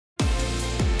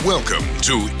Welcome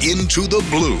to Into the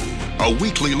Blue, a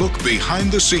weekly look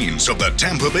behind the scenes of the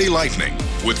Tampa Bay Lightning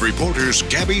with reporters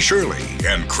Gabby, Shirley,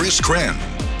 and Krenn.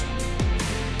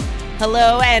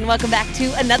 Hello and welcome back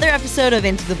to another episode of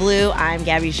Into the Blue. I'm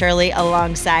Gabby Shirley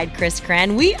alongside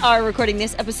Krenn. We are recording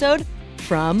this episode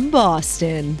from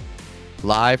Boston.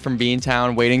 Live from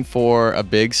Beantown, waiting for a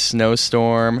big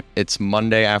snowstorm. It's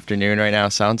Monday afternoon right now.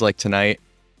 Sounds like tonight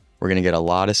we're going to get a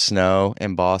lot of snow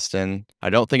in Boston. I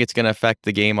don't think it's going to affect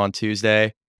the game on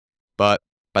Tuesday, but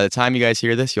by the time you guys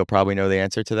hear this, you'll probably know the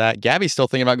answer to that. Gabby's still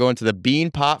thinking about going to the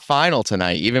Bean Pot Final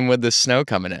tonight, even with the snow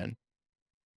coming in.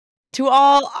 To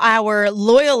all our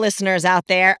loyal listeners out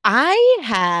there, I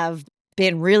have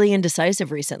been really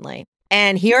indecisive recently.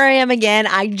 And here I am again.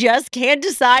 I just can't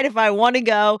decide if I want to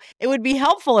go. It would be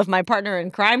helpful if my partner in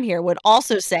crime here would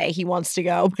also say he wants to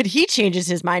go, but he changes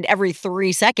his mind every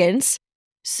 3 seconds.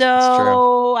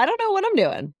 So I don't know what I'm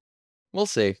doing. We'll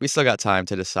see. We still got time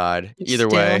to decide. Either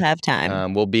Still way, have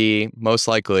time. We'll be most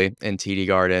likely in TD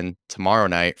Garden tomorrow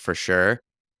night for sure.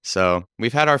 So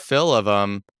we've had our fill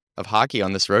of hockey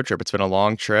on this road trip. It's been a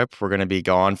long trip. We're going to be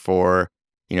gone for,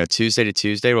 Tuesday to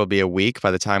Tuesday will be a week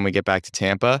by the time we get back to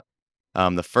Tampa.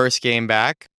 The first game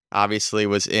back obviously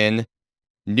was in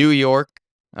New York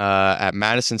at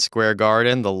Madison Square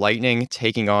Garden. The Lightning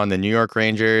taking on the New York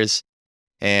Rangers,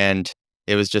 and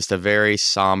it was just a very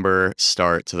somber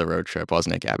start to the road trip,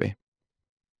 wasn't it, Gabby?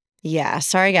 Yeah,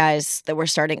 sorry guys that we're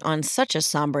starting on such a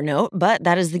somber note, but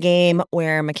that is the game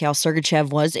where Mikhail Sergachev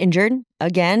was injured.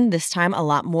 Again, this time a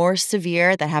lot more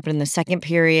severe. That happened in the second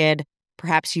period.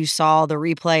 Perhaps you saw the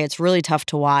replay. It's really tough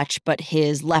to watch, but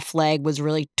his left leg was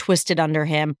really twisted under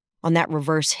him on that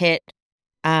reverse hit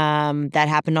that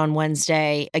happened on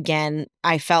Wednesday. Again,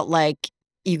 I felt like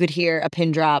you could hear a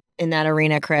pin drop in that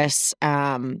arena, Chris.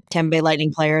 Tampa Bay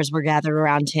Lightning players were gathered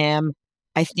around him.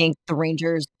 I think the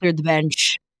Rangers cleared the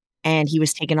bench, and he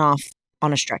was taken off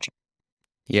on a stretcher.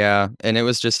 Yeah, and it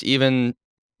was just even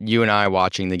you and I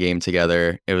watching the game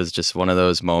together, it was just one of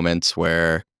those moments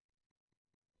where,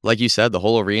 like you said, the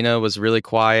whole arena was really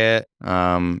quiet.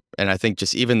 And I think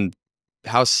just even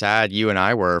how sad you and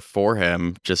I were for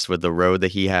him, just with the road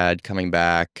that he had coming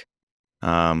back,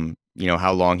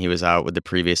 how long he was out with the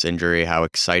previous injury, how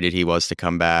excited he was to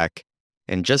come back.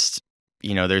 And just,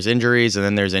 there's injuries and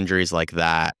then there's injuries like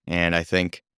that. And I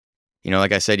think,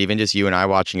 like I said, even just you and I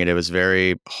watching it, it was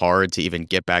very hard to even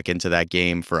get back into that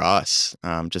game for us,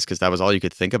 just because that was all you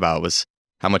could think about was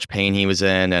how much pain he was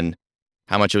in and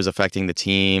how much it was affecting the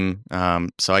team.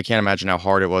 So I can't imagine how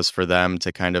hard it was for them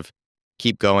to kind of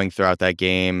keep going throughout that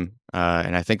game.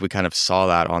 And I think we kind of saw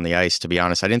that on the ice, to be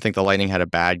honest. I didn't think the Lightning had a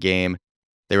bad game.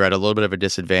 They were at a little bit of a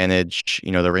disadvantage.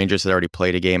 The Rangers had already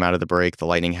played a game out of the break. The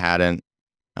Lightning hadn't.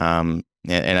 And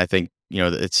I think,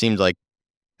 it seemed like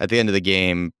at the end of the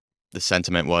game, the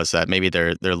sentiment was that maybe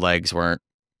their legs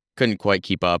couldn't quite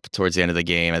keep up towards the end of the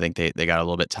game. I think they got a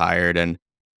little bit tired, and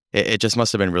it just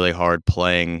must have been really hard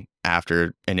playing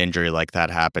after an injury like that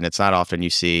happened. It's not often you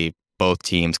see both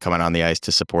teams coming on the ice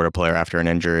to support a player after an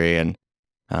injury. And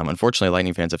unfortunately,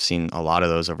 Lightning fans have seen a lot of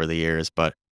those over the years,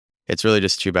 but it's really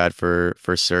just too bad for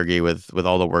Sergei with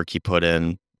all the work he put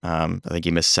in. I think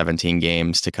he missed 17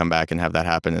 games to come back and have that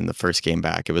happen in the first game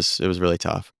back. It was really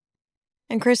tough.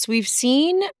 And Chris, we've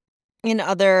seen in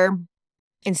other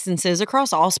instances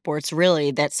across all sports, really,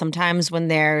 that sometimes when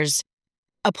there's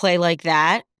a play like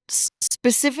that,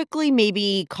 specifically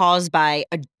maybe caused by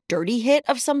a dirty hit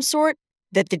of some sort,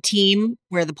 that the team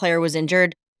where the player was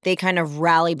injured, they kind of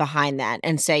rally behind that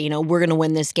and say, we're going to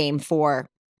win this game for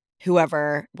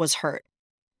whoever was hurt.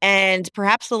 And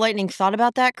perhaps the Lightning thought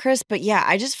about that, Chris, but yeah,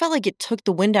 I just felt like it took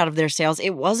the wind out of their sails.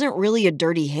 It wasn't really a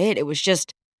dirty hit. It was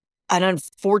just an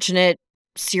unfortunate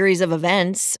series of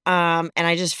events. And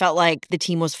I just felt like the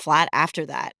team was flat after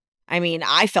that. I mean,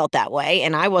 I felt that way,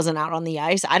 and I wasn't out on the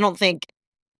ice.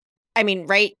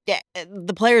 Right,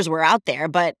 the players were out there,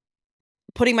 but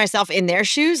putting myself in their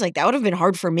shoes, like that would have been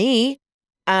hard for me.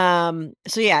 So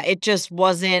yeah, it just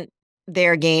wasn't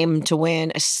their game to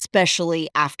win, especially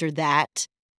after that.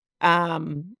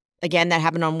 Again, that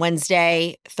happened on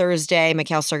Wednesday. Thursday,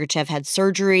 Mikhail Sergachev had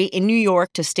surgery in New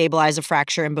York to stabilize a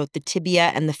fracture in both the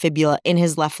tibia and the fibula in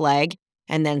his left leg.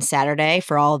 And then Saturday,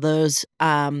 for all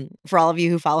of you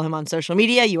who follow him on social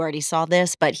media, you already saw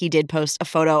this, but he did post a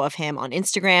photo of him on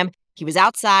Instagram. He was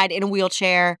outside in a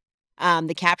wheelchair.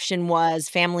 The caption was,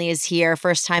 "Family is here.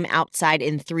 First time outside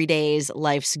in 3 days.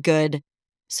 Life's good."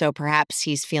 So perhaps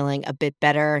he's feeling a bit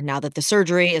better now that the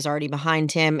surgery is already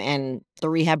behind him and the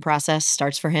rehab process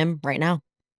starts for him right now.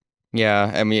 Yeah,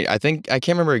 I mean, I can't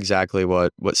remember exactly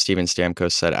what Steven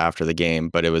Stamkos said after the game,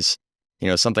 but it was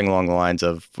something along the lines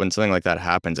of when something like that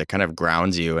happens, it kind of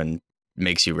grounds you and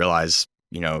makes you realize,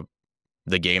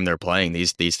 the game they're playing,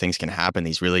 these things can happen,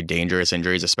 these really dangerous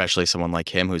injuries, especially someone like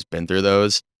him who's been through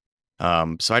those.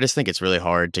 So I just think it's really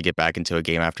hard to get back into a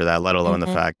game after that, let alone the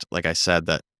fact, like I said,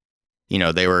 that,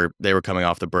 they were coming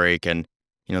off the break, and,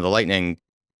 the Lightning,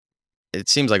 it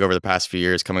seems like over the past few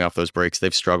years coming off those breaks,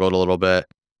 they've struggled a little bit.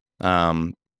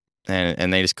 And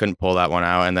they just couldn't pull that one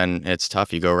out. And then it's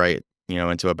tough. You go right,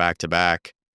 into a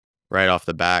back-to-back right off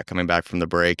the bat, coming back from the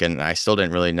break. And I still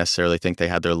didn't really necessarily think they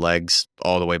had their legs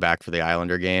all the way back for the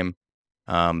Islander game.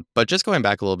 But just going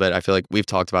back a little bit, I feel like we've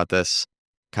talked about this,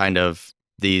 kind of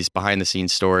these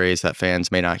behind-the-scenes stories that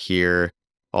fans may not hear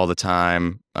all the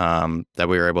time, that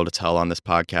we were able to tell on this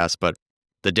podcast. But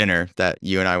the dinner that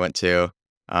you and I went to,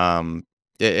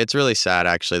 it's really sad,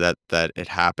 actually, that it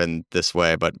happened this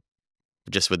way, but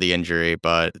just with the injury.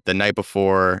 But the night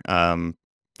before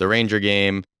the Ranger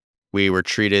game, we were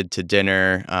treated to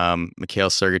dinner. Mikhail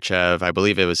Sergachev, I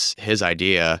believe it was his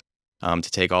idea, to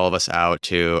take all of us out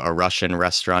to a Russian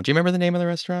restaurant. Do you remember the name of the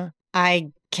restaurant?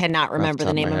 I cannot remember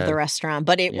the name of the restaurant,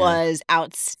 but it was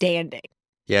outstanding.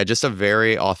 Yeah, just a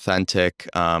very authentic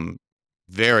Russian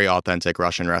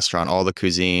restaurant, all the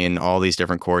cuisine, all these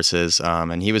different courses.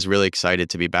 And he was really excited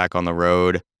to be back on the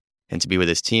road and to be with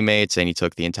his teammates. And he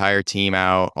took the entire team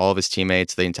out, all of his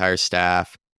teammates, the entire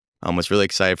staff, was really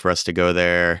excited for us to go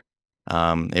there.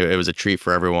 It was a treat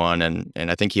for everyone. And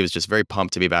I think he was just very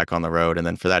pumped to be back on the road. And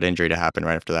then for that injury to happen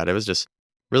right after that, it was just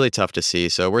really tough to see.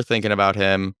 So we're thinking about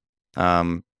him,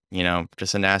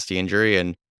 just a nasty injury.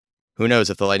 And who knows,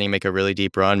 if the Lightning make a really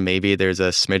deep run, maybe there's a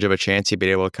smidge of a chance he'd be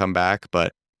able to come back.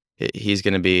 But he's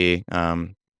going to be,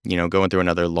 going through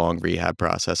another long rehab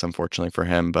process, unfortunately for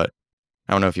him. But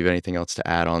I don't know if you have anything else to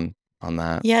add on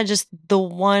that. Yeah, just the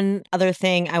one other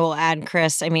thing I will add,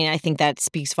 Chris. I mean, I think that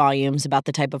speaks volumes about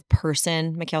the type of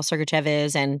person Mikhail Sergachev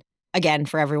is. And again,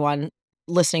 for everyone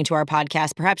listening to our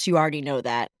podcast, perhaps you already know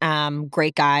that.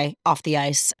 Great guy off the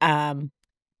ice.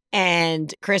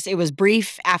 And Chris, it was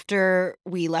brief after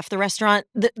we left the restaurant.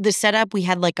 The setup, we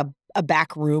had like a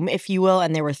back room, if you will,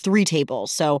 and there were 3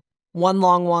 tables. So one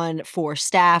long one for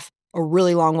staff, a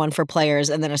really long one for players,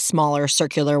 and then a smaller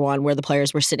circular one where the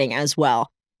players were sitting as well.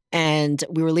 And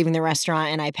we were leaving the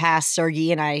restaurant, and I passed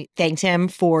Sergey and I thanked him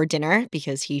for dinner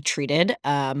because he treated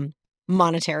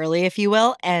monetarily, if you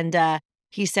will. And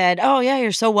he said, "Oh yeah,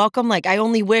 you're so welcome. Like, I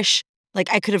only wish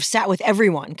like I could have sat with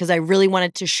everyone because I really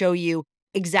wanted to show you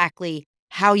exactly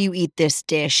how you eat this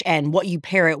dish and what you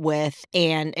pair it with,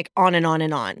 and on and on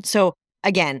and on." So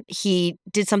again, he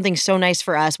did something so nice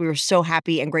for us. We were so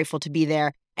happy and grateful to be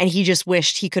there. And he just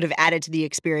wished he could have added to the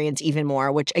experience even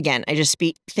more, which again, I just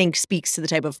think speaks to the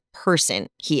type of person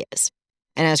he is.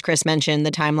 And as Chris mentioned,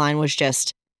 the timeline was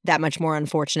just that much more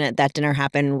unfortunate. That dinner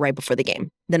happened right before the game,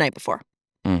 the night before.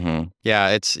 Mm-hmm. Yeah,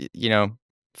 it's,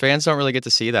 fans don't really get to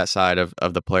see that side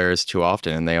of the players too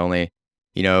often. And they only,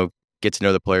 get to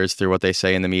know the players through what they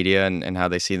say in the media and how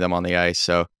they see them on the ice.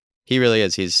 So he really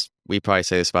is. We probably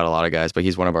say this about a lot of guys, but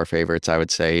he's one of our favorites, I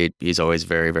would say. He's always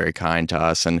very, very kind to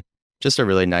us and just a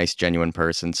really nice, genuine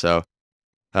person. So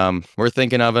we're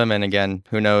thinking of him. And again,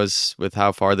 who knows with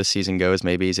how far the season goes,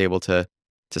 maybe he's able to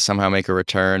somehow make a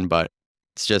return. But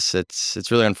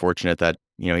it's really unfortunate that,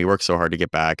 he worked so hard to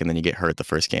get back and then you get hurt the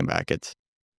first game back. It's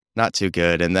not too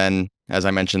good. And then, as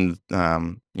I mentioned,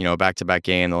 a back-to-back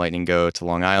game, the Lightning go to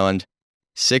Long Island,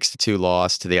 6-2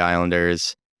 loss to the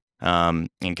Islanders. And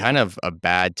kind of a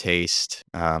bad taste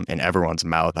in everyone's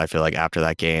mouth, I feel like, after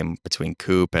that game between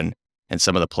Coop and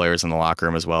some of the players in the locker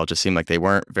room as well. It just seemed like they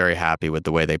weren't very happy with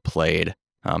the way they played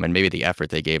and maybe the effort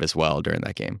they gave as well during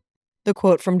that game. The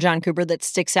quote from John Cooper that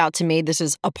sticks out to me, this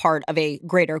is a part of a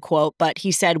greater quote, but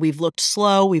he said, "We've looked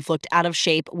slow, we've looked out of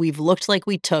shape, we've looked like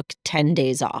we took 10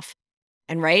 days off."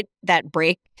 And right, that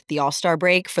break, the All-Star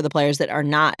break for the players that are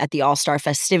not at the All-Star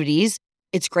festivities,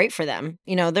 it's great for them.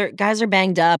 Their guys are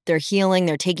banged up, they're healing,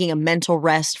 they're taking a mental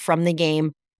rest from the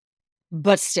game.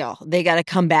 But still, they got to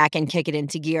come back and kick it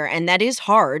into gear. And that is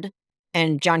hard.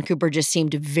 And John Cooper just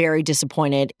seemed very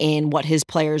disappointed in what his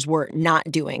players were not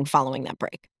doing following that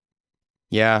break.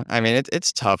 Yeah, I mean,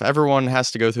 it's tough. Everyone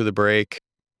has to go through the break.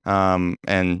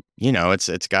 And,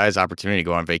 it's guys' opportunity to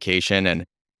go on vacation and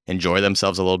enjoy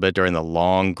themselves a little bit during the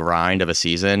long grind of a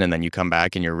season. And then you come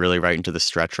back and you're really right into the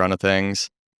stretch run of things.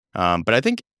 But I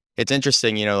think it's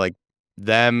interesting, like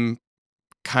them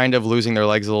kind of losing their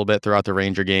legs a little bit throughout the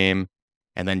Ranger game.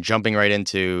 And then jumping right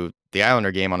into the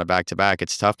Islander game on a back-to-back,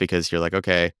 it's tough because you're like,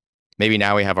 okay, maybe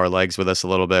now we have our legs with us a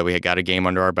little bit. We got a game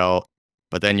under our belt,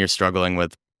 but then you're struggling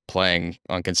with playing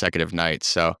on consecutive nights.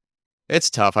 So It's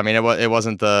tough. I mean, it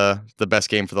wasn't the best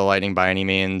game for the Lightning by any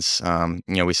means.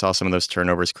 We saw some of those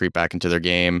turnovers creep back into their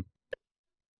game,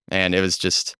 and it was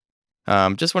just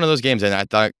one of those games. And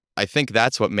I think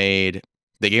that's what made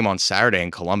the game on Saturday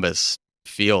in Columbus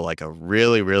feel like a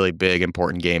really, really big,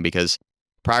 important game, because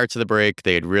prior to the break,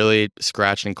 they had really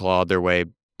scratched and clawed their way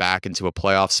back into a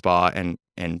playoff spot and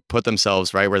put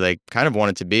themselves right where they kind of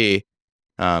wanted to be.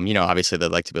 Obviously they'd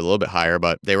like to be a little bit higher,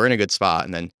 but they were in a good spot.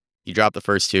 And then you drop the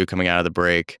first two coming out of the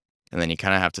break, and then you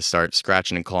kind of have to start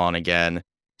scratching and clawing again.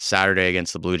 Saturday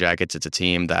against the Blue Jackets, it's a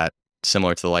team that,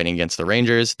 similar to the Lightning against the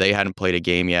Rangers, they hadn't played a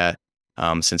game yet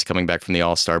since coming back from the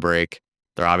All-Star break.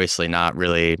 They're obviously not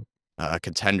really a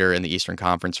contender in the Eastern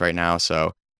Conference right now,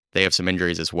 so they have some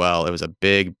injuries as well. It was a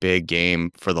big, big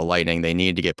game for the Lightning. They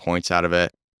needed to get points out of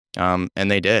it, and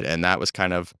they did. And that was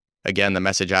kind of, again, the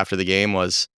message after the game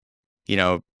was,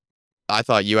 I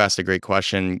thought you asked a great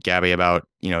question, Gabby, about,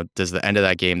 does the end of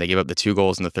that game, they gave up the 2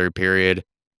 goals in the third period.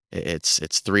 It's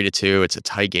 3-2. It's a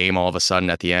tight game all of a sudden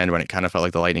at the end, when it kind of felt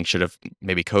like the Lightning should have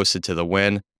maybe coasted to the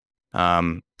win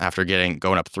after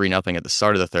going up 3-0 at the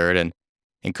start of the third.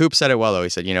 And Coop said it well, though. He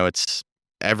said, it's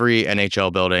every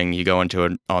NHL building you go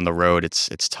into on the road,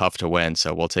 it's tough to win.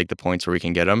 So we'll take the points where we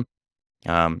can get them.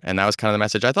 And that was kind of the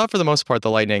message. I thought for the most part,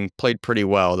 the Lightning played pretty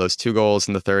well. Those 2 goals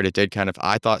in the third, it did kind of,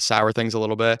 I thought, sour things a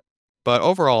little bit. But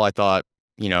overall, I thought,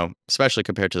 especially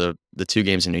compared to the 2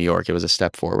 games in New York, it was a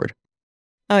step forward.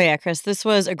 Oh, yeah, Chris, this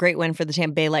was a great win for the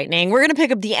Tampa Bay Lightning. We're going to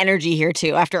pick up the energy here,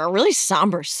 too, after a really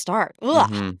somber start.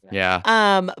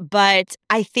 Yeah. But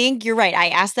I think you're right. I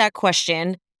asked that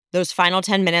question. Those final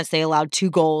 10 minutes, they allowed 2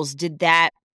 goals. Did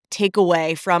that take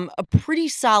away from a pretty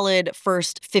solid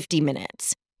first 50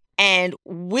 minutes? And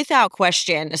without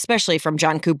question, especially from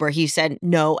John Cooper, he said,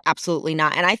 no, absolutely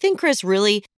not. And I think, Chris,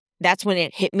 really, that's when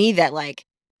it hit me that, like,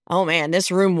 oh, man, this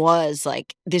room was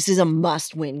like, this is a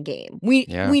must-win game. We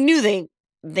knew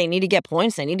they need to get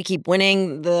points. They need to keep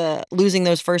winning. Losing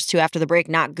those first 2 after the break,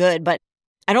 not good. But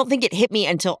I don't think it hit me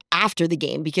until after the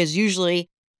game, because usually,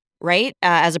 right,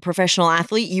 as a professional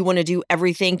athlete, you want to do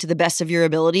everything to the best of your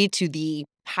ability to the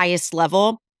highest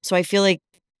level. So I feel like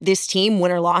this team,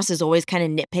 win or loss, is always kind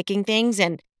of nitpicking things.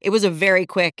 And it was a very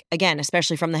quick, again,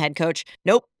 especially from the head coach,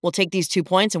 nope, we'll take these 2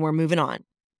 points and we're moving on.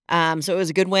 So it was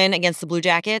a good win against the Blue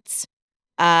Jackets.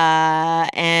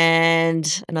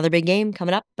 And another big game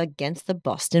coming up against the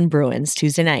Boston Bruins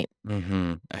Tuesday night.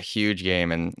 A huge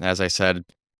game. And as I said,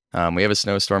 we have a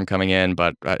snowstorm coming in,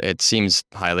 but it seems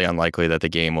highly unlikely that the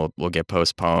game will get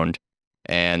postponed.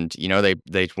 And,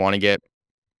 they want to get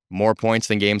more points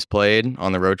than games played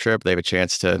on the road trip. They have a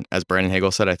chance to, as Brandon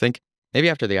Hagel said, I think maybe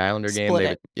after the Islander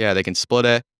game, they can split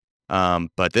it.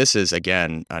 But this is,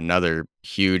 again, another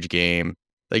huge game.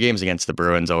 The games against the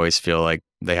Bruins always feel like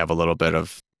they have a little bit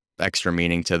of extra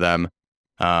meaning to them.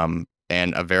 And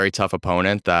a very tough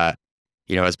opponent that,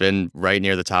 has been right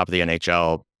near the top of the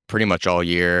NHL pretty much all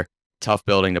year. Tough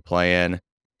building to play in.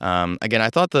 Again, I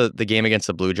thought the game against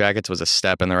the Blue Jackets was a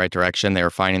step in the right direction. They were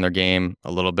finding their game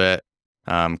a little bit,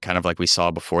 kind of like we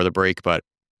saw before the break. But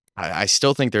I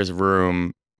still think there's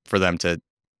room for them to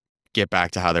get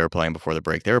back to how they were playing before the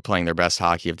break. They were playing their best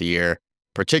hockey of the year,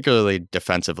 particularly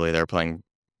defensively. They were playing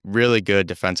really good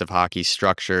defensive hockey,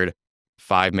 structured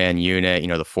 5-man unit.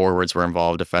 The forwards were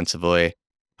involved defensively.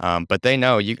 But they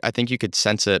know, I think you could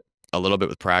sense it a little bit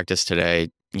with practice today.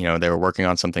 They were working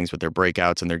on some things with their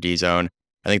breakouts and their D zone.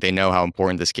 I think they know how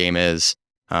important this game is.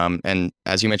 And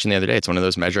as you mentioned the other day, it's one of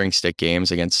those measuring stick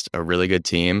games against a really good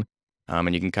team.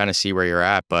 And you can kind of see where you're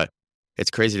at. But it's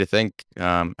crazy to think,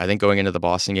 I think going into the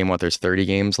Boston game, there's 30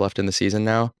 games left in the season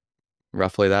now,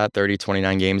 roughly that, 30,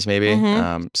 29 games maybe.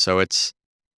 Mm-hmm. So it's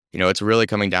really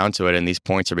coming down to it, and these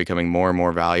points are becoming more and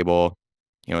more valuable,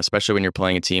 especially when you're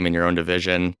playing a team in your own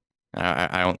division.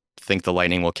 I don't think the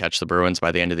Lightning will catch the Bruins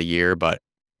by the end of the year, but,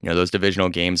 those divisional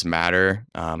games matter,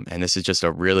 and this is just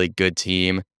a really good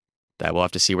team that we'll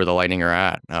have to see where the Lightning are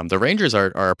at. The Rangers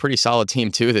are a pretty solid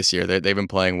team, too, this year. They've been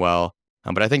playing well,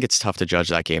 but I think it's tough to judge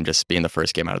that game just being the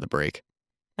first game out of the break.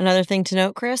 Another thing to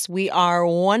note, Chris, we are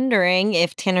wondering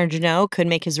if Tanner Jeannot could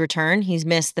make his return. He's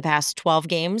missed the past 12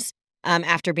 games.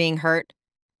 After being hurt,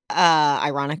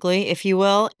 ironically, if you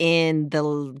will, in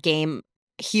the game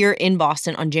here in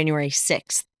Boston on January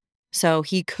 6th. So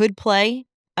he could play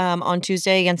on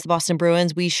Tuesday against the Boston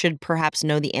Bruins. We should perhaps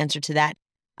know the answer to that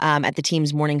at the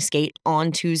team's morning skate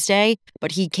on Tuesday.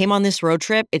 But he came on this road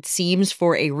trip, it seems,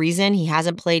 for a reason. He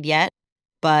hasn't played yet,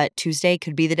 but Tuesday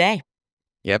could be the day.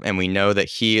 Yep, and we know that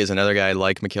he is another guy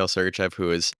like Mikhail Sergachev who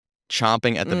is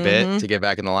chomping at the bit to get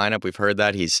back in the lineup. We've heard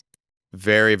that. He's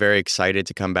very, very excited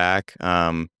to come back.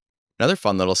 Another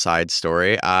fun little side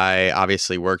story. I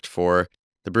obviously worked for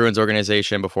the Bruins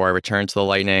organization before I returned to the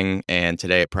Lightning, and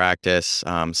today at practice,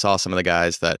 saw some of the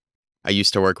guys that I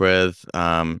used to work with,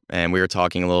 and we were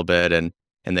talking a little bit, and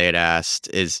they had asked,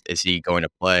 "Is he going to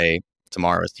play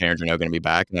tomorrow? Is Tanner Jeannot going to be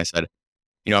back?" And I said,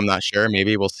 I'm not sure.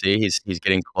 Maybe we'll see. He's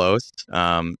getting close.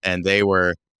 And they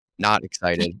were not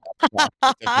excited about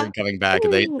him coming back.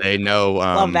 They know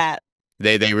Love that.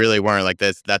 they really weren't like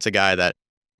this. That's a guy that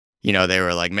they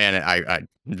were like, man,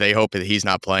 they hope that he's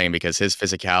not playing because his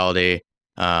physicality,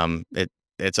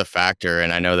 it's a factor.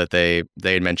 And I know that they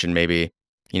had mentioned maybe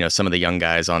some of the young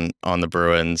guys on the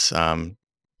Bruins.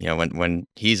 When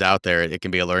he's out there, it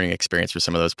can be a learning experience for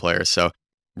some of those players. So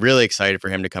really excited for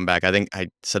him to come back. I think I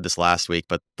said this last week,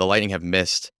 but the Lightning have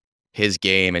missed his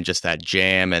game and just that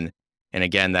jam and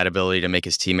again that ability to make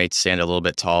his teammates stand a little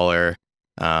bit taller.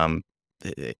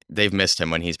 They've missed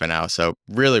him when he's been out. So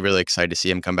really, really excited to see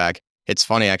him come back. It's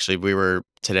funny actually. We were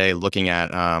today looking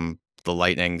at the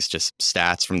Lightning's just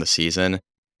stats from the season,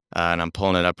 and I'm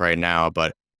pulling it up right now.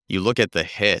 But you look at the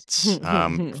hits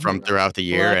from throughout the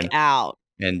year,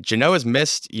 and Jeannot has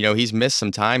missed. He's missed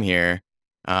some time here.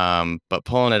 But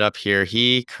pulling it up here,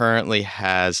 he currently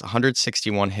has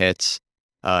 161 hits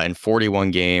in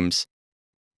 41 games.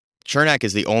 Cernak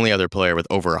is the only other player with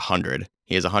over 100.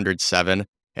 He has 107,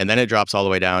 and then it drops all the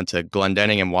way down to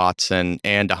Glendening and Watson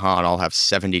and DeHaan all have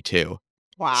 72.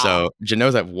 Wow. So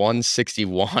Jeannot's at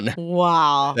 161.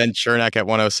 Wow. Then Cernak at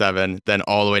 107, then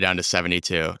all the way down to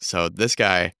 72. So this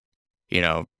guy,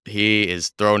 he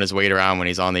is throwing his weight around when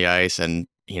he's on the ice, and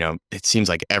it seems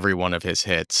like every one of his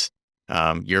hits,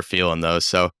 you're feeling those.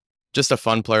 So just a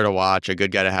fun player to watch, a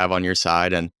good guy to have on your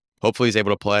side, and hopefully he's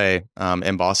able to play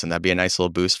in Boston. That'd be a nice little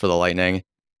boost for the Lightning.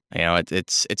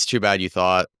 It's too bad you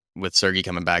thought with Sergey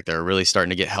coming back, they're really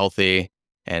starting to get healthy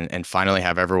and finally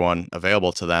have everyone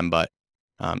available to them. But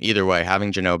either way,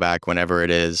 having Jeannot back whenever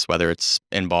it is, whether it's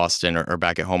in Boston or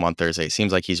back at home on Thursday, it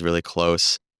seems like he's really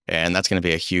close, and that's going to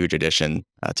be a huge addition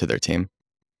to their team.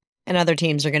 And other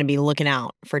teams are going to be looking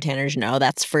out for Tanner Jeannot,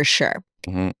 that's for sure.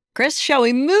 Mm-hmm. Chris, shall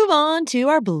we move on to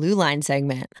our Blue Line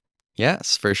segment?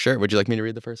 Yes, for sure. Would you like me to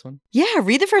read the first one? Yeah,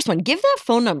 read the first one. Give that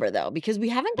phone number, though, because we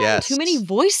haven't gotten too many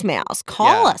voicemails.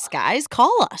 Call us, guys.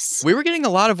 Call us. We were getting a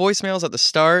lot of voicemails at the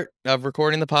start of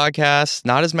recording the podcast.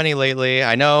 Not as many lately.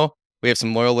 I know we have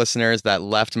some loyal listeners that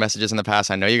left messages in the past.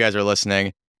 I know you guys are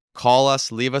listening. Call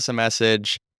us. Leave us a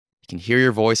message. You can hear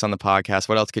your voice on the podcast.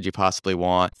 What else could you possibly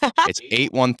want? It's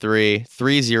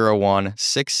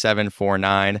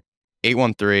 813-301-6749.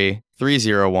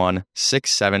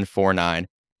 813-301-6749.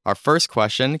 Our first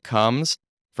question comes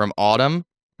from Autumn.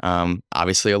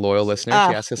 Obviously a loyal listener.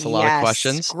 She asks us a lot of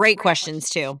questions. Great questions,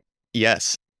 too.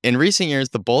 Yes. In recent years,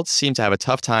 the Bolts seem to have a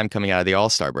tough time coming out of the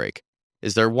All-Star break.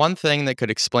 Is there one thing that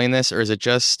could explain this, or is it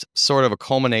just sort of a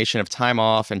culmination of time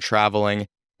off and traveling,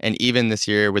 and even this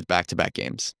year with back-to-back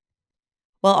games?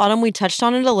 Well, Autumn, we touched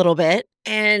on it a little bit,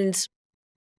 and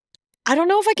I don't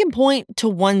know if I can point to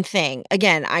one thing.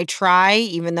 Again, I try,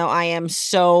 even though I am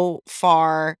so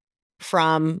far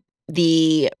from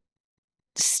the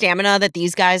stamina that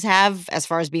these guys have as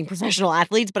far as being professional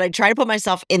athletes, but I try to put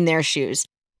myself in their shoes.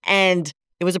 And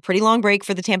it was a pretty long break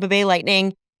for the Tampa Bay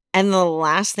Lightning. And the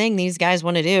last thing these guys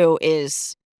want to do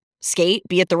is skate,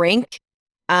 be at the rink.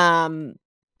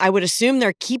 I would assume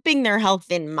they're keeping their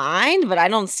health in mind, but I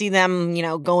don't see them,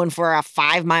 going for a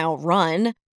 5-mile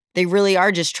run. They really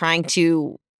are just trying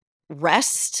to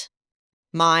rest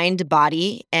mind,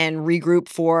 body, and regroup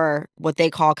for what they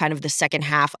call kind of the second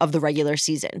half of the regular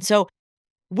season. So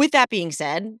with that being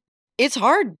said, it's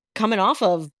hard coming off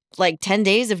of like 10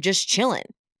 days of just chilling.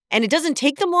 And it doesn't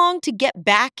take them long to get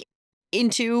back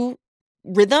into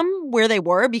rhythm where they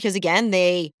were because, again,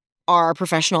 they are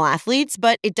professional athletes,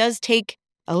 but it does take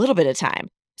a little bit of time.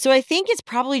 So I think it's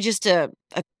probably just a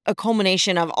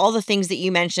culmination of all the things that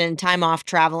you mentioned, time off,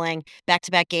 traveling,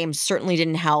 back-to-back games certainly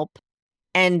didn't help.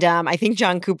 And I think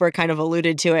John Cooper kind of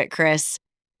alluded to it, Chris,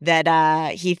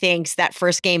 that he thinks that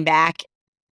first game back,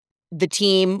 the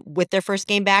team with their first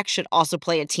game back should also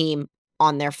play a team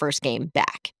on their first game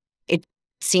back. It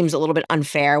seems a little bit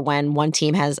unfair when one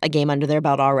team has a game under their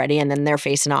belt already and then they're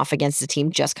facing off against a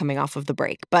team just coming off of the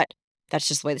break. But that's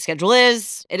just the way the schedule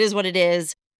is. It is what it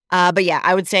is. But yeah,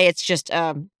 I would say it's just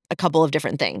a couple of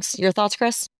different things. Your thoughts,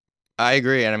 Chris? I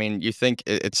agree. And I mean, you think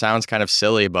it sounds kind of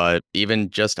silly, but even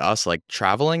just us, like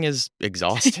traveling is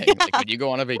exhausting. Yeah. Like when you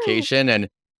go on a vacation and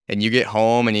you get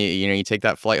home and you take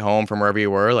that flight home from wherever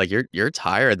you were, like you're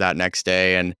tired that next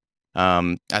day. And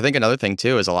I think another thing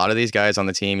too is a lot of these guys on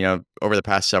the team, over the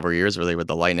past several years, really with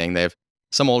the Lightning, they have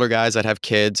some older guys that have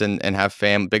kids and have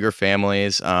bigger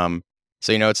families.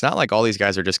 So, it's not like all these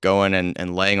guys are just going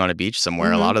and laying on a beach somewhere.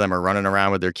 Mm-hmm. A lot of them are running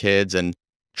around with their kids and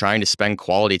trying to spend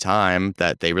quality time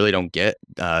that they really don't get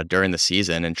during the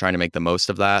season and trying to make the most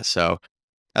of that. So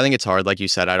I think it's hard. Like you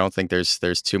said, I don't think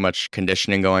there's too much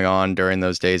conditioning going on during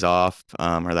those days off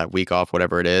or that week off,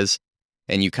 whatever it is.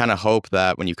 And you kind of hope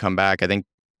that when you come back, I think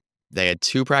they had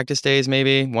 2 practice days,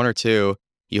 maybe 1 or 2.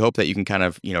 You hope that you can kind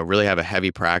of, really have a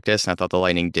heavy practice. And I thought the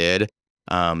Lightning did.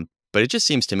 But it just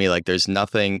seems to me like there's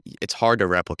nothing, it's hard to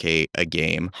replicate a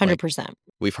game. 100%.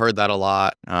 We've heard that a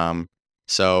lot.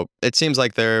 So it seems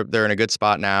like they're in a good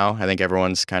spot now. I think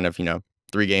everyone's kind of,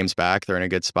 3 games back. They're in a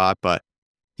good spot. But,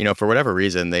 for whatever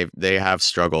reason, they have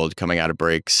struggled coming out of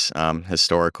breaks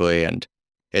historically. And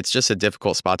it's just a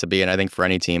difficult spot to be in, I think, for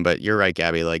any team. But you're right,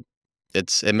 Gabby. Like,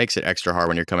 it makes it extra hard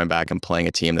when you're coming back and playing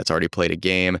a team that's already played a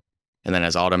game. And then,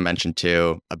 as Autumn mentioned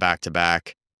too, a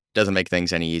back-to-back doesn't make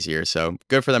things any easier. So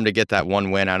good for them to get that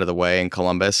 1 win out of the way in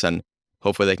Columbus. And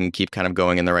hopefully they can keep kind of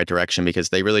going in the right direction, because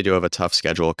they really do have a tough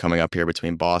schedule coming up here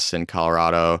between Boston,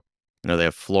 Colorado. They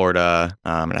have Florida,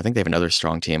 and I think they have another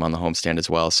strong team on the homestand as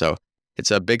well. So it's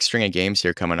a big string of games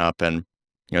here coming up, and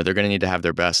they're going to need to have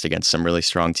their best against some really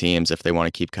strong teams if they want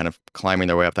to keep kind of climbing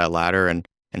their way up that ladder and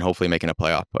hopefully making a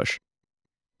playoff push.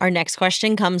 Our next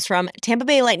question comes from Tampa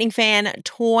Bay Lightning fan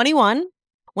 21.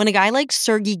 When a guy like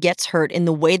Sergey gets hurt in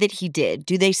the way that he did,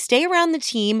 do they stay around the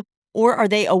team, or are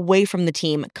they away from the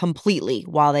team completely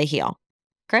while they heal?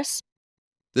 Chris?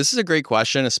 This is a great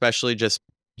question, especially just,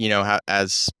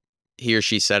 as he or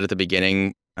she said at the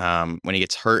beginning, when he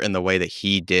gets hurt in the way that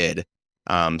he did,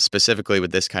 specifically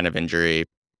with this kind of injury,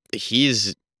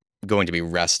 he's going to be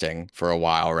resting for a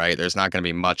while, right? There's not going to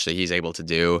be much that he's able to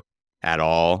do at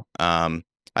all.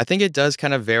 I think it does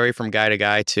kind of vary from guy to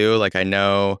guy too. Like, I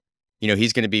know,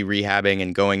 he's going to be rehabbing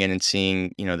and going in and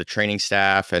seeing, the training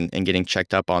staff and getting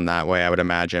checked up on that way, I would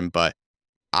imagine. But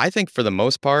I think for the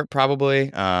most part, probably,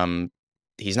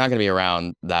 he's not going to be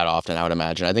around that often, I would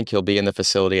imagine. I think he'll be in the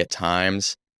facility at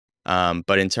times.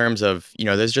 But in terms of,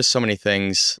 there's just so many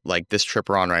things like this trip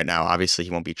we're on right now. Obviously, he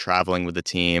won't be traveling with the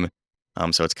team.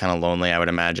 So it's kind of lonely, I would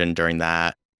imagine, during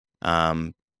that.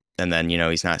 And then,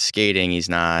 he's not skating. He's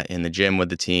not in the gym with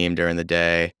the team during the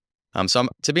day. So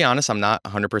to be honest, I'm not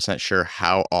 100% sure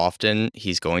how often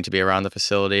he's going to be around the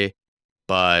facility,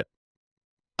 but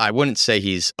I wouldn't say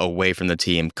he's away from the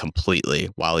team completely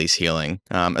while he's healing,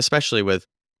 especially with,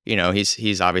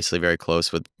 he's obviously very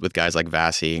close with guys like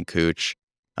Vasi and Cooch.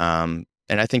 And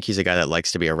I think he's a guy that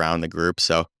likes to be around the group.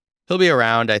 So he'll be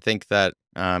around. I think that,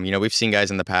 we've seen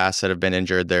guys in the past that have been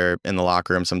injured. They're in the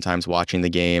locker room sometimes watching the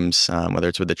games, whether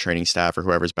it's with the training staff or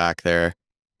whoever's back there.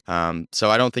 So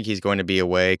I don't think he's going to be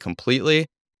away completely.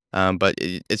 But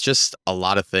it's just a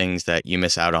lot of things that you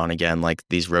miss out on, again, like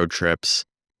these road trips,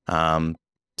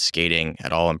 skating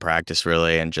at all in practice,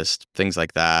 really, and just things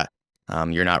like that.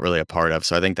 You're not really a part of.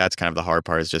 So I think that's kind of the hard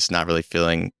part, is just not really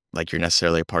feeling like you're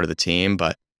necessarily a part of the team.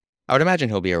 But I would imagine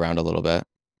he'll be around a little bit.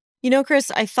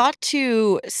 Chris, I thought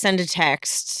to send a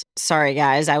text. Sorry,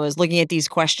 guys. I was looking at these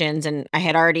questions and I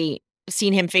had already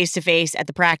seen him face to face at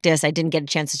the practice. I didn't get a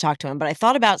chance to talk to him, but I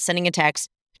thought about sending a text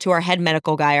to our head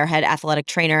medical guy, our head athletic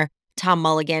trainer, Tom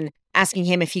Mulligan, asking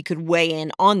him if he could weigh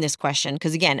in on this question.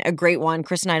 Because again, a great one.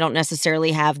 Chris and I don't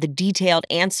necessarily have the detailed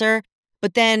answer.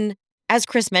 But then, as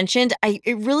Chris mentioned,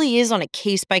 it really is on a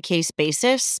case-by-case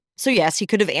basis. So yes, he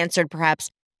could have answered perhaps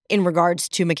in regards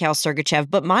to Mikhail Sergachev.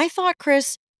 But my thought,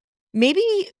 Chris, maybe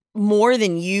more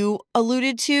than you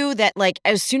alluded to, that like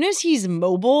as soon as he's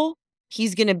mobile,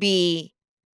 he's going to be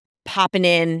popping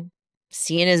in,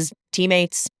 seeing his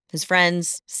teammates, his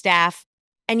friends, staff.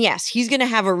 And yes, he's going to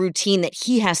have a routine that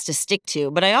he has to stick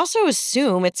to. But I also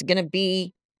assume it's going to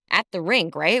be at the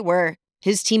rink, right, where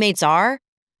his teammates are.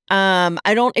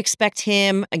 I don't expect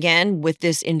him, again, with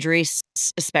this injury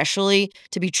especially,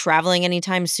 to be traveling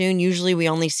anytime soon. Usually we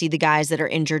only see the guys that are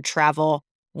injured travel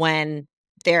when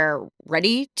they're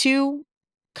ready to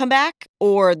come back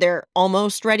or they're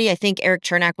almost ready. I think Eric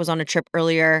Chernak was on a trip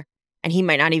earlier and he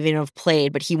might not even have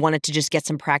played, but he wanted to just get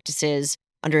some practices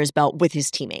under his belt with his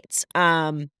teammates.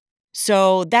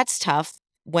 So that's tough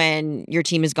when your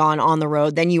team is gone on the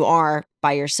road. Then you are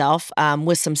by yourself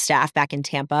with some staff back in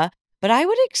Tampa. But I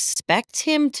would expect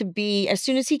him to be, as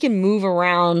soon as he can move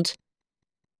around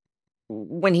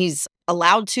when he's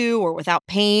allowed to or without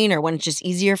pain or when it's just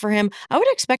easier for him, I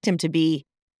would expect him to be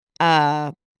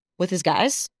with his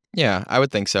guys. Yeah, I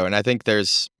would think so. And I think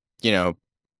there's, the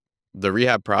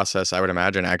rehab process, I would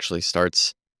imagine, actually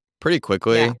starts pretty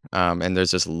quickly. Yeah. And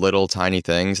there's just little tiny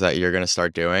things that you're going to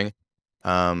start doing.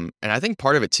 And I think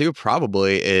part of it too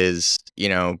probably is,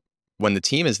 when the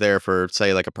team is there for,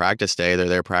 say, like a practice day, they're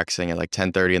there practicing at like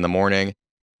 10:30 in the morning.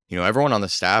 Everyone on the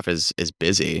staff is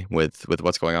busy with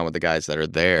what's going on with the guys that are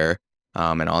there.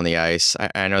 and on the ice.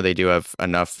 I know they do have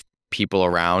enough people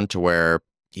around to where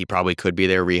he probably could be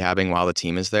there rehabbing while the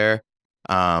team is there.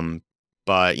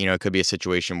 But, it could be a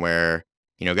situation where,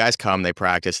 guys come, they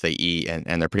practice, they eat,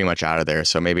 and they're pretty much out of there.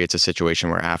 So maybe it's a situation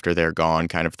where after they're gone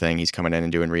kind of thing, he's coming in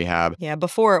and doing rehab. Yeah,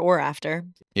 before or after.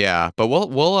 Yeah, but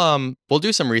we'll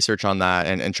do some research on that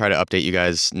and try to update you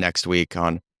guys next week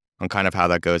on kind of how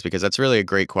that goes, because that's really a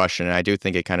great question. And I do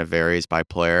think it kind of varies by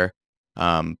player.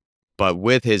 But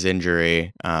with his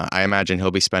injury, I imagine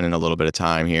he'll be spending a little bit of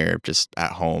time here just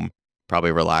at home,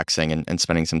 probably relaxing and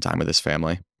spending some time with his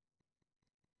family.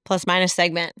 Plus minus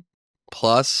segment.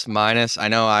 Plus minus. I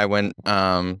know I went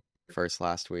first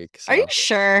last week. So Are you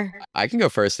sure? I can go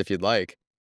first if you'd like.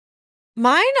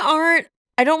 Mine aren't.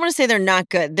 I don't want to say they're not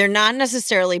good. They're not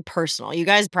necessarily personal. You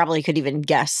guys probably could even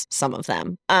guess some of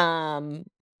them. No,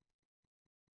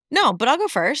 but I'll go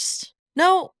first.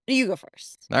 No, you go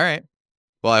first. All right.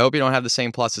 Well, I hope you don't have the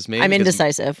same plus as me. I'm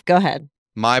indecisive. Go ahead.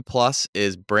 My plus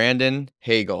is Brandon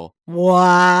Hagel.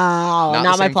 Wow.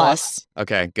 Not my plus.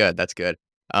 Okay, good. That's good.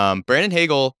 Brandon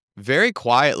Hagel, very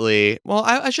quietly, well,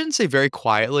 I shouldn't say very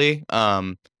quietly,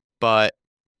 but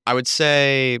I would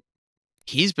say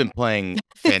he's been playing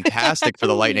fantastic for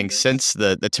the Lightning since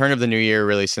the turn of the new year,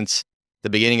 really, since the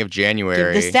beginning of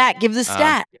January. Give the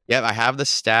stat. Yeah, I have the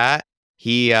stat.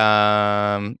 He,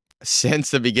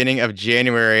 since the beginning of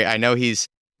January, I know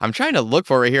I'm trying to look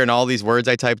for it right here in all these words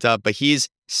I typed up, but he's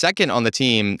second on the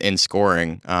team in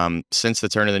scoring since the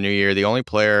turn of the new year. The only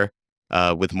player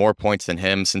with more points than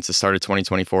him since the start of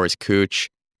 2024 is Cooch.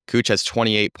 Cooch has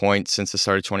 28 points since the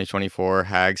start of 2024.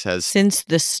 Hags has... Since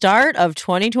the start of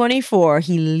 2024,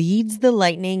 he leads the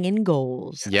Lightning in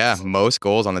goals. Yeah, most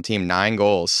goals on the team, 9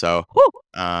 goals. So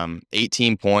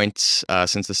 18 points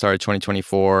since the start of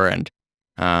 2024. And,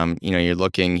 you're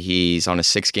looking, he's on a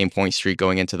 6-game point streak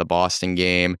going into the Boston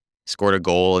game, scored a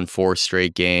goal in 4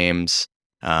 straight games,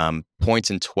 points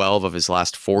in 12 of his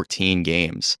last 14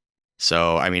 games.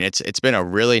 So, I mean, it's been a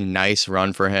really nice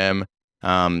run for him.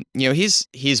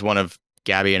 He's one of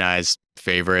Gabby and I's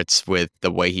favorites with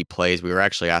the way he plays. We were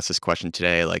actually asked this question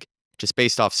today, like just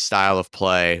based off style of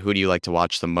play, who do you like to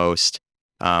watch the most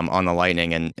on the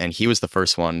Lightning? And he was the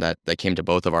first one that came to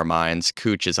both of our minds.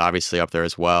 Cooch is obviously up there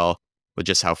as well with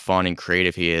just how fun and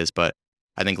creative he is. But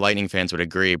I think Lightning fans would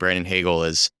agree Brandon Hagel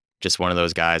is just one of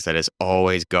those guys that is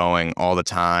always going all the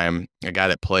time. A guy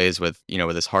that plays with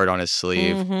his heart on his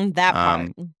sleeve. Mm-hmm, that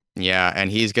part. Yeah,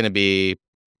 and he's going to be,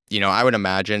 I would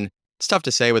imagine it's tough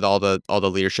to say with all the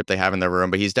leadership they have in their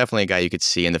room, but he's definitely a guy you could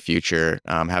see in the future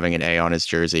having an A on his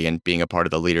jersey and being a part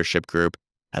of the leadership group.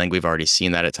 I think we've already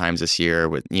seen that at times this year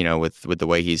with the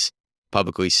way he's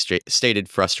publicly stated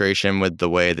frustration with the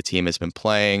way the team has been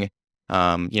playing.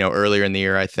 Earlier in the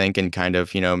year, I think, and kind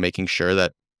of making sure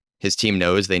that his team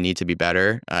knows they need to be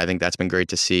better. I think that's been great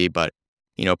to see. But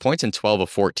points in 12 of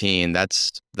 14,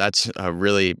 that's a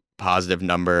really positive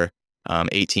number.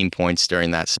 18 points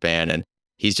during that span, and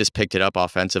he's just picked it up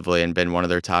offensively and been one of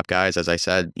their top guys, as I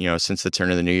said, since the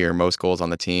turn of the new year, most goals on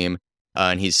the team.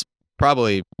 And he's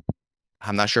probably,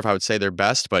 I'm not sure if I would say their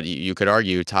best, but you could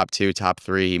argue top 2, top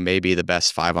 3, he may be the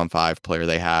best 5-on-5 player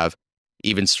they have.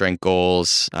 Even strength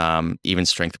goals, even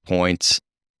strength points.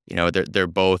 They're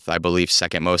both, I believe,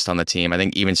 second most on the team. I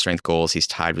think even strength goals, he's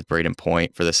tied with Braden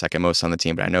Point for the second most on the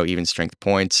team, but I know even strength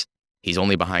points, he's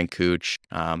only behind Cooch.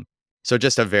 So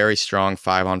just a very strong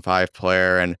 5-on-5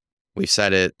 player. And we've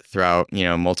said it throughout,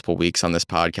 multiple weeks on this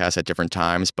podcast at different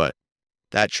times, but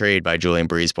that trade by Julien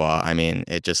Brisebois, I mean,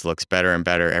 it just looks better and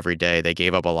better every day. They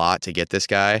gave up a lot to get this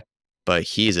guy, but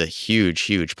he's a huge,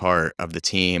 huge part of the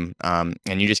team. And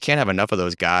you just can't have enough of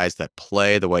those guys that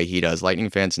play the way he does. Lightning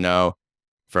fans know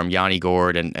from Yanni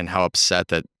Gourde and how upset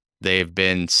that they've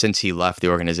been since he left the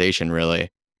organization, really.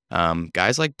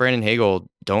 Guys like Brandon Hagel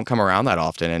don't come around that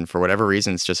often. And for whatever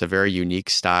reason, it's just a very unique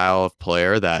style of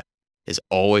player that is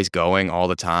always going all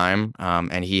the time.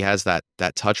 And he has that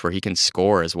touch where he can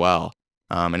score as well.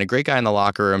 And a great guy in the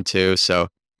locker room too. So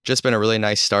just been a really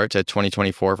nice start to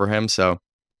 2024 for him. So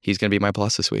he's going to be my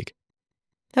plus this week.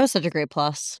 That was such a great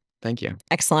plus. Thank you.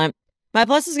 Excellent. My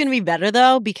plus is going to be better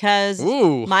though, because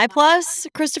my plus,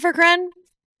 Christopher Krenn,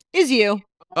 is you.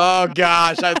 Oh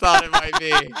gosh, I thought it might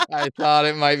be. I thought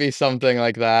it might be something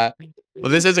like that.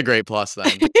 Well, this is a great plus then.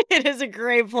 It is a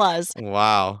great plus.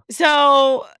 Wow.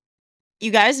 So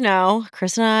you guys know,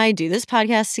 Chris and I do this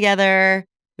podcast together.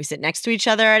 We sit next to each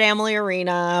other at Amalie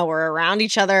Arena. We're around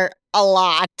each other a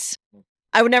lot.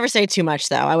 I would never say too much,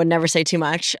 though. I would never say too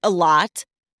much. A lot.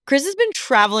 Chris has been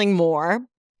traveling more.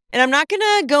 And I'm not going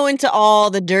to go into all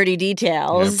the dirty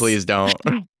details. No, please don't.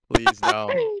 Please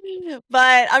don't.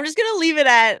 But I'm just going to leave it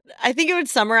at, I think it would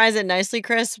summarize it nicely,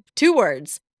 Chris. 2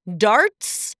 words,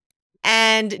 darts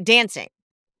and dancing.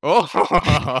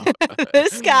 Oh.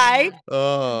 This guy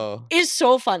Oh. is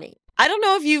so funny. I don't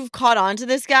know if you've caught on to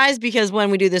this, guys, because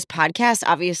when we do this podcast,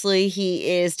 obviously he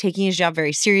is taking his job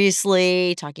very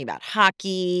seriously, talking about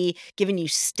hockey, giving you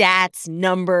stats,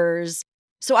 numbers.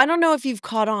 So I don't know if you've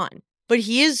caught on, but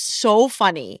he is so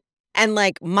funny. And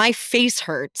like my face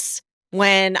hurts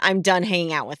when I'm done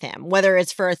hanging out with him, whether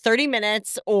it's for 30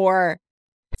 minutes or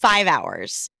 5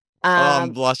 hours.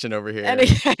 I'm blushing over here. And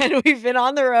again, we've been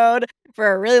on the road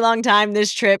for a really long time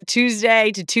this trip.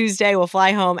 Tuesday to Tuesday, we'll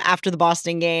fly home after the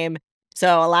Boston game.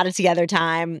 So a lot of together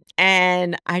time.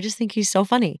 And I just think he's so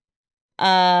funny.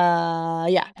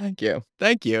 Yeah. Thank you.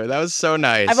 That was so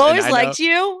nice. I've always liked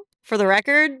you, for the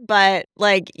record, but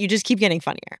like you just keep getting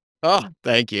funnier. Oh,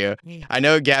 thank you. I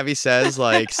know Gabby says,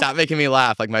 like, stop making me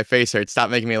laugh. Like, my face hurts. Stop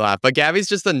making me laugh. But Gabby's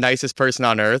just the nicest person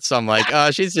on earth. So I'm like,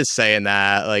 oh, she's just saying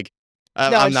that. Like, No,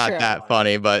 I'm not true. that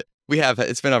funny. But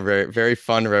it's been a very, very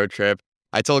fun road trip.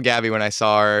 I told Gabby when I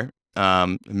saw her,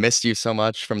 missed you so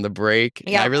much from the break.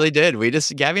 Yeah. And I really did.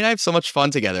 Gabby and I have so much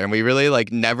fun together. And we really,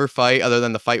 like, never fight other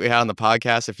than the fight we had on the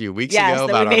podcast a few weeks ago that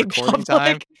about we our made recording public.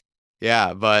 time.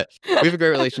 Yeah, but we have a great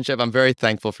relationship. I'm very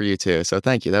thankful for you, too. So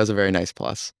thank you. That was a very nice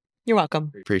plus. You're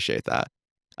welcome. Appreciate that.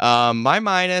 My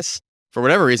minus, for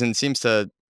whatever reason, seems to,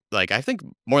 like, I think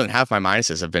more than half my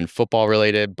minuses have been football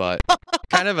related, but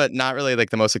kind of not really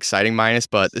like the most exciting minus.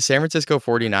 But the San Francisco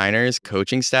 49ers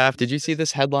coaching staff, did you see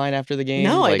this headline after the game?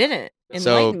 No, Like, I didn't.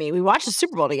 Enlighten me. We watched the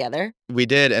Super Bowl together. We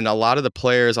did. And a lot of the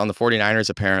players on the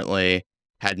 49ers apparently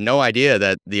had no idea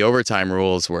that the overtime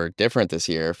rules were different this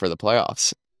year for the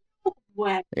playoffs.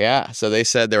 What? Yeah. So they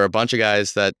said there were a bunch of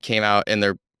guys that came out in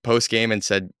their post game and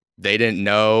said they didn't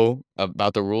know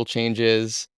about the rule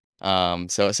changes.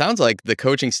 So it sounds like the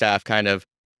coaching staff kind of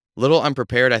a little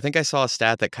unprepared. I think I saw a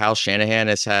stat that Kyle Shanahan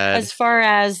has had. As far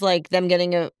as like them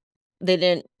getting they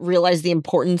didn't realize the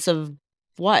importance of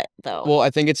what though? Well, I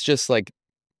think it's just like,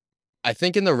 I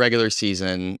think in the regular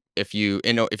season, if you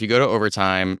go to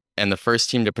overtime and the first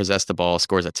team to possess the ball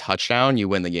scores a touchdown, you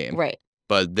win the game. Right.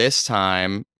 But this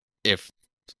time, if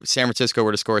San Francisco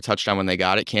were to score a touchdown when they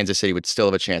got it, Kansas City would still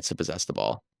have a chance to possess the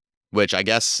ball, which I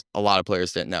guess a lot of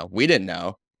players didn't know. We didn't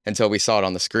know until we saw it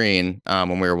on the screen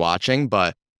when we were watching.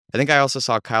 But I think I also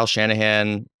saw Kyle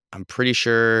Shanahan, I'm pretty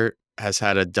sure, has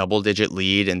had a double-digit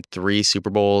lead in 3 Super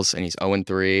Bowls, and he's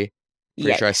 0-3.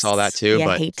 Pretty sure I saw that too. Yeah,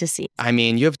 but hate to see. I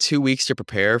mean, you have 2 weeks to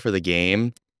prepare for the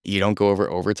game. You don't go over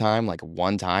overtime like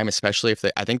one time, especially if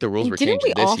I think the rules were Didn't changed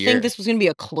we this all year. think this was going to be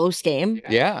a close game?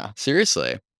 Yeah,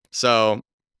 seriously. So,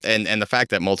 and the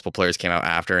fact that multiple players came out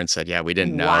after and said, yeah, we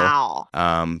didn't know.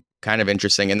 Wow. Kind of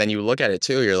interesting. And then you look at it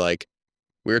too, you're like,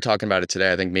 we were talking about it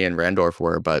today, I think me and Randorf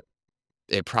were, but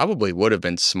it probably would have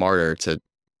been smarter to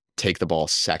take the ball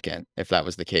second if that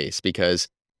was the case, because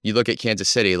you look at Kansas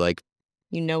City, like,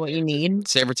 You know what you need.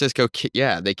 San Francisco,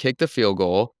 they kicked the field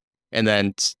goal, and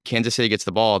then Kansas City gets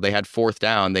the ball. They had 4th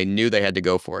down. They knew they had to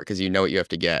go for it because you know what you have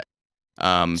to get.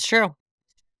 It's true.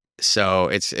 So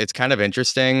it's kind of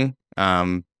interesting,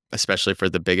 especially for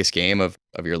the biggest game of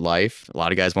your life. A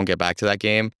lot of guys won't get back to that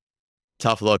game.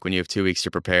 Tough look when you have 2 weeks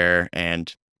to prepare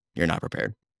and you're not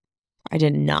prepared. I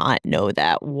did not know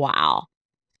that. Wow.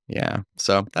 Yeah.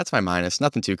 So that's my minus.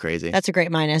 Nothing too crazy. That's a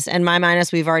great minus. And my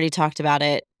minus, we've already talked about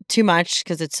it too much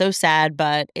because it's so sad,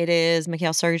 but it is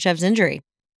Mikhail Sergachev's injury.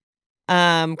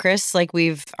 Chris, like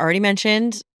we've already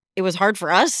mentioned, it was hard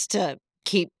for us to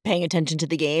keep paying attention to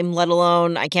the game, let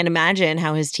alone I can't imagine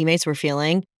how his teammates were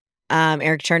feeling.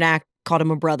 Eric Chernak called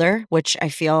him a brother, which I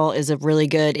feel is a really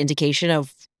good indication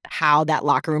of how that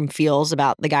locker room feels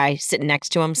about the guy sitting next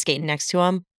to him, skating next to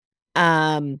him.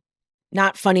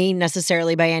 Not funny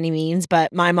necessarily by any means,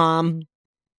 but my mom,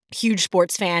 huge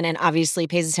sports fan and obviously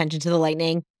pays attention to the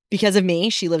Lightning because of me.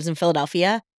 She lives in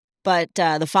Philadelphia. But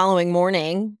the following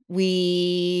morning,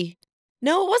 it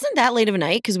wasn't that late of a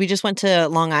night because we just went to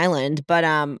Long Island, but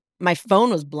my phone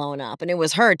was blowing up and it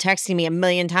was her texting me a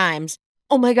million times.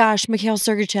 Oh my gosh, Mikhail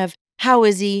Sergachev, how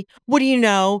is he? What do you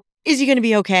know? Is he going to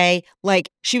be okay? Like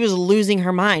she was losing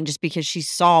her mind just because she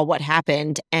saw what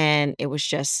happened and it was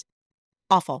just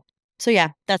awful. So yeah,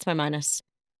 that's my minus.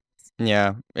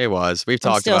 Yeah, it was. We've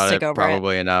talked about it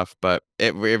probably enough, but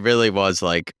it really was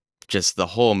like just the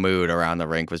whole mood around the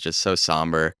rink was just so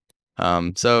somber.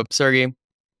 So Sergey,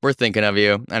 we're thinking of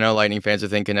you. I know Lightning fans are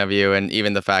thinking of you, and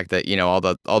even the fact that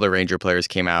all the Ranger players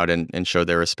came out and showed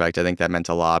their respect, I think that meant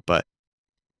a lot. But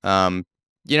I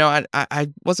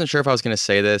wasn't sure if I was going to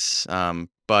say this,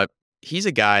 but he's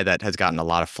a guy that has gotten a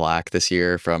lot of flack this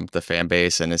year from the fan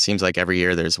base, and it seems like every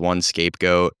year there's one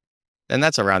scapegoat. and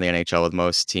that's around the NHL with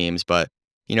most teams. But,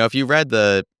 if you read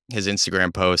his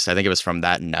Instagram post, I think it was from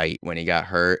that night when he got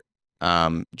hurt.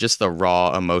 Just the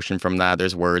raw emotion from that.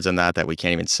 There's words in that we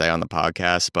can't even say on the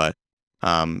podcast, but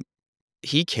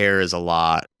he cares a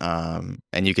lot.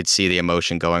 And you could see the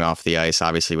emotion going off the ice,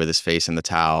 obviously with his face in the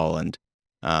towel and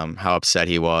how upset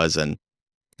he was. And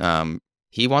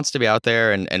he wants to be out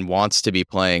there and wants to be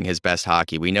playing his best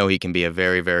hockey. We know he can be a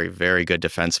very, very, very good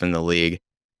defenseman in the league.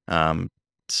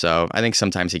 So I think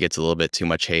sometimes he gets a little bit too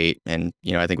much hate. And,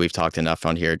 I think we've talked enough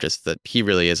on here just that he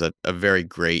really is a very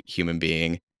great human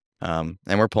being. And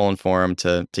we're pulling for him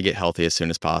to get healthy as soon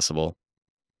as possible.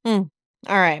 All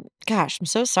right. Gosh, I'm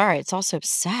so sorry. It's all so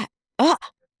sad. Ugh.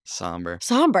 Somber.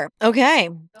 Okay.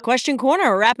 Question corner.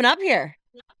 We're wrapping up here.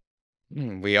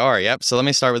 We are. Yep. So let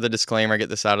me start with a disclaimer, get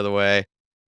this out of the way.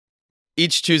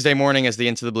 Each Tuesday morning as the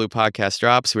Into the Blue podcast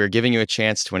drops, we are giving you a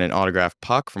chance to win an autographed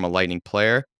puck from a Lightning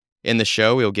player. In the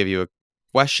show, we will give you a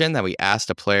question that we asked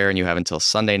a player, and you have until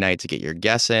Sunday night to get your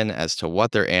guess in as to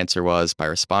what their answer was by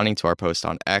responding to our post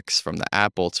on X from the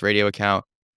 @Bolts Radio account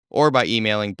or by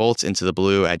emailing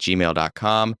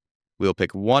boltsintotheblue@gmail.com. We will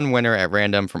pick one winner at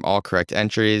random from all correct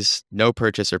entries. No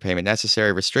purchase or payment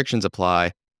necessary. Restrictions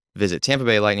apply. Visit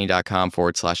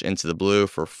tampabaylightning.com/intotheblue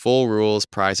for full rules,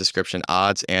 prize description,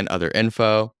 odds, and other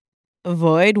info.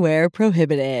 Void where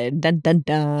prohibited. Dun, dun,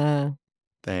 dun.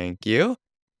 Thank you.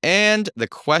 And the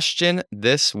question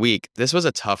this week, this was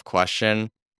a tough question.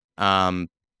 I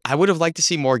would have liked to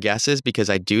see more guesses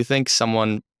because I do think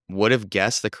someone would have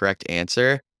guessed the correct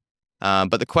answer.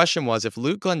 But the question was, if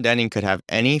Luke Glendening could have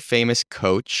any famous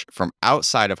coach from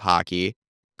outside of hockey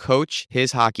coach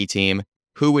his hockey team,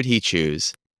 who would he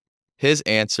choose? His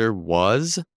answer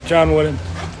was John Wooden.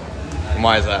 And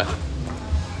why is that?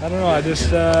 I don't know. I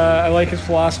like his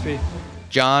philosophy.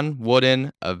 John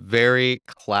Wooden, a very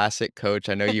classic coach.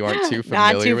 I know you aren't too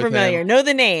familiar Not too with familiar. him. Know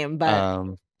the name,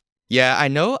 but yeah, I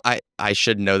know. I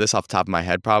should know this off the top of my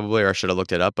head probably, or I should have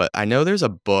looked it up. But I know there's a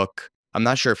book. I'm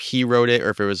not sure if he wrote it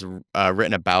or if it was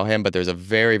written about him. But there's a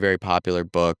very, very popular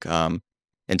book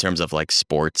in terms of like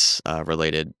sports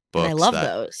related books. I love that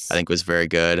those. I think was very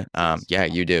good. Yeah,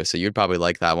 you do. So you'd probably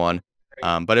like that one.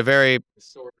 But a very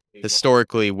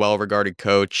historically well-regarded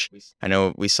coach. I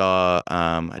know we saw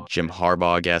a Jim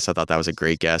Harbaugh guess. I thought that was a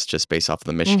great guess just based off of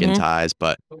the Michigan ties,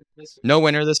 but no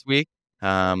winner this week.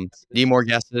 Need more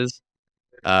guesses.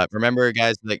 Remember,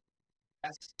 guys, like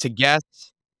to guess,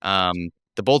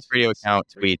 the Bolts Radio account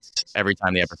tweets every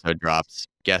time the episode drops.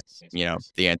 Guess,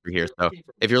 the answer here. So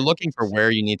if you're looking for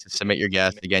where you need to submit your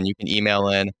guess, again, you can email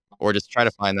in or just try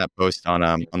to find that post on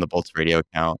the Bolts Radio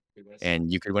account,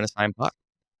 and you could win a signed puck.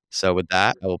 So with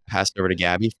that, I will pass it over to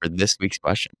Gabby for this week's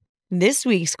question. This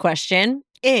week's question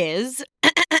is,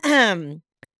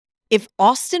 if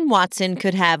Austin Watson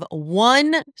could have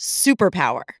one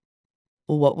superpower,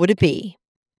 what would it be?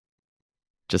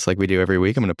 Just like we do every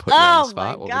week, I'm going to put you on the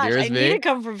spot. Oh my gosh, I need to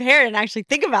come prepared and actually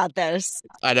think about this.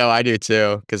 I know, I do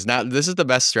too. Because now this is the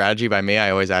best strategy by me.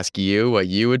 I always ask you what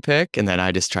you would pick, and then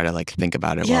I just try to think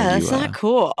about it while that's you not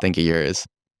cool. think of yours.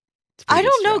 I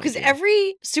don't know, because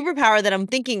every superpower that I'm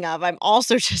thinking of, I'm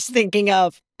also just thinking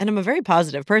of, and I'm a very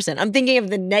positive person, I'm thinking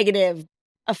of the negative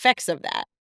effects of that.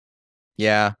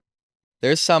 Yeah.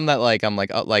 There's some that I'm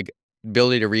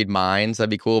ability to read minds, that'd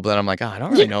be cool, but then I'm like, I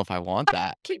don't really know if I want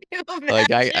that. Can you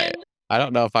imagine? I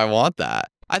don't know if I want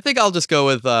that. I think I'll just go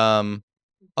with flying.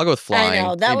 I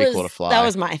know, It'd be cool to fly. That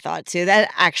was my thought too.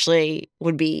 That actually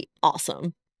would be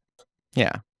awesome.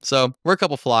 Yeah. So we're a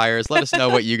couple flyers. Let us know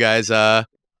what you guys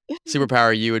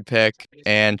superpower you would pick,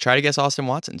 and try to guess Austin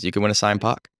Watson's. You can win a signed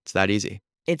puck. It's that easy.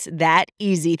 It's that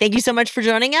easy. Thank you so much for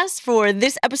joining us for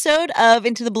this episode of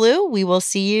Into the Blue. We will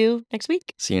see you next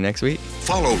week. See you next week.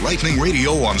 Follow Lightning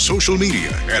Radio on social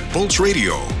media @Bolts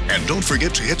Radio. And don't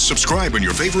forget to hit subscribe in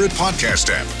your favorite podcast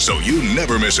app so you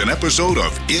never miss an episode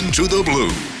of Into the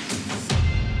Blue.